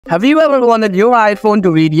Have you ever wanted your iPhone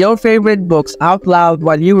to read your favorite books out loud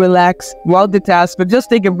while you relax, multitask, or just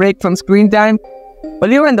take a break from screen time?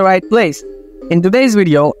 Well, you're in the right place. In today's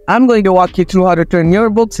video, I'm going to walk you through how to turn your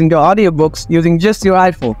books into audiobooks using just your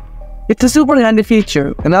iPhone. It's a super handy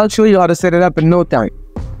feature, and I'll show you how to set it up in no time.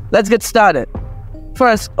 Let's get started.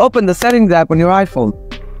 First, open the Settings app on your iPhone.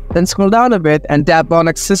 Then scroll down a bit and tap on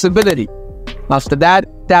Accessibility. After that,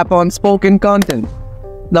 tap on Spoken Content.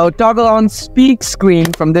 Now toggle on Speak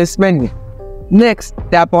Screen from this menu. Next,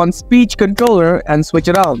 tap on Speech Controller and switch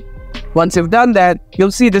it on. Once you've done that,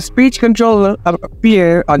 you'll see the speech controller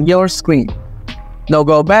appear on your screen. Now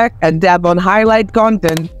go back and tap on Highlight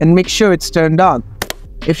Content and make sure it's turned on.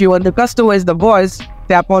 If you want to customize the voice,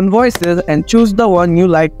 tap on Voices and choose the one you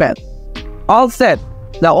like best. All set.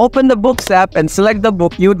 Now open the Books app and select the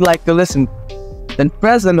book you'd like to listen to. Then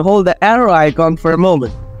press and hold the arrow icon for a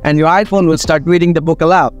moment, and your iPhone will start reading the book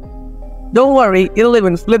aloud. Don't worry, it'll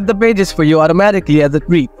even flip the pages for you automatically as it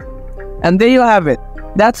reads. And there you have it.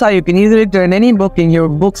 That's how you can easily turn any book in your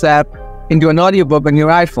Books app into an audiobook on your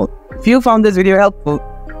iPhone. If you found this video helpful,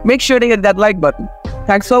 make sure to hit that like button.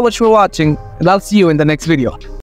 Thanks so much for watching, and I'll see you in the next video.